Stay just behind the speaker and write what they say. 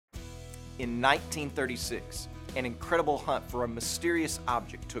In 1936, an incredible hunt for a mysterious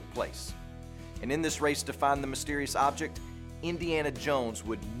object took place. And in this race to find the mysterious object, Indiana Jones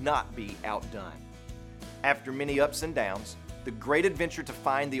would not be outdone. After many ups and downs, the great adventure to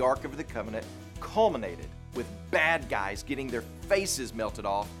find the Ark of the Covenant culminated with bad guys getting their faces melted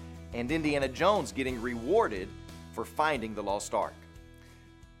off and Indiana Jones getting rewarded for finding the lost Ark.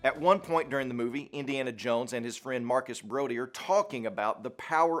 At one point during the movie, Indiana Jones and his friend Marcus Brody are talking about the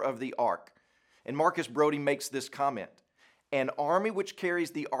power of the Ark. And Marcus Brody makes this comment: "An army which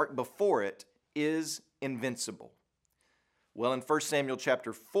carries the Ark before it is invincible." Well, in 1 Samuel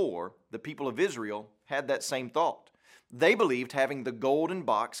chapter 4, the people of Israel had that same thought. They believed having the golden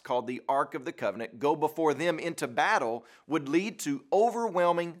box called the Ark of the Covenant go before them into battle would lead to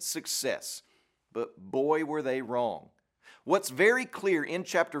overwhelming success. But boy, were they wrong. What's very clear in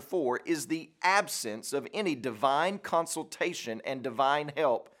chapter 4 is the absence of any divine consultation and divine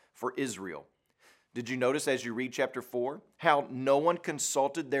help for Israel. Did you notice as you read chapter 4 how no one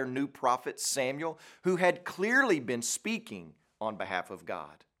consulted their new prophet Samuel, who had clearly been speaking on behalf of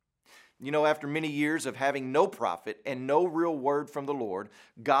God? You know, after many years of having no prophet and no real word from the Lord,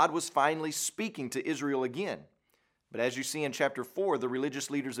 God was finally speaking to Israel again. But as you see in chapter 4, the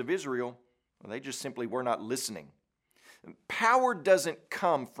religious leaders of Israel, well, they just simply were not listening. Power doesn't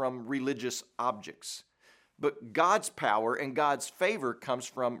come from religious objects. But God's power and God's favor comes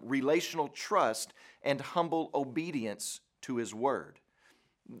from relational trust and humble obedience to His word.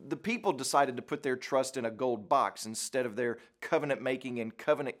 The people decided to put their trust in a gold box instead of their covenant-making and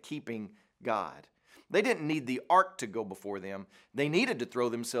covenant-keeping God. They didn't need the ark to go before them. They needed to throw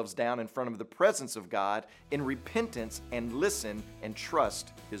themselves down in front of the presence of God in repentance and listen and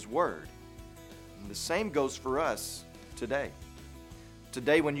trust His word. And the same goes for us today.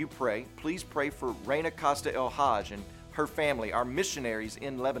 Today when you pray, please pray for Reina Costa El Haj and her family, our missionaries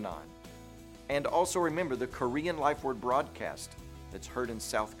in Lebanon. And also remember the Korean Life Word broadcast that's heard in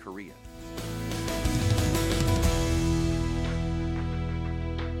South Korea.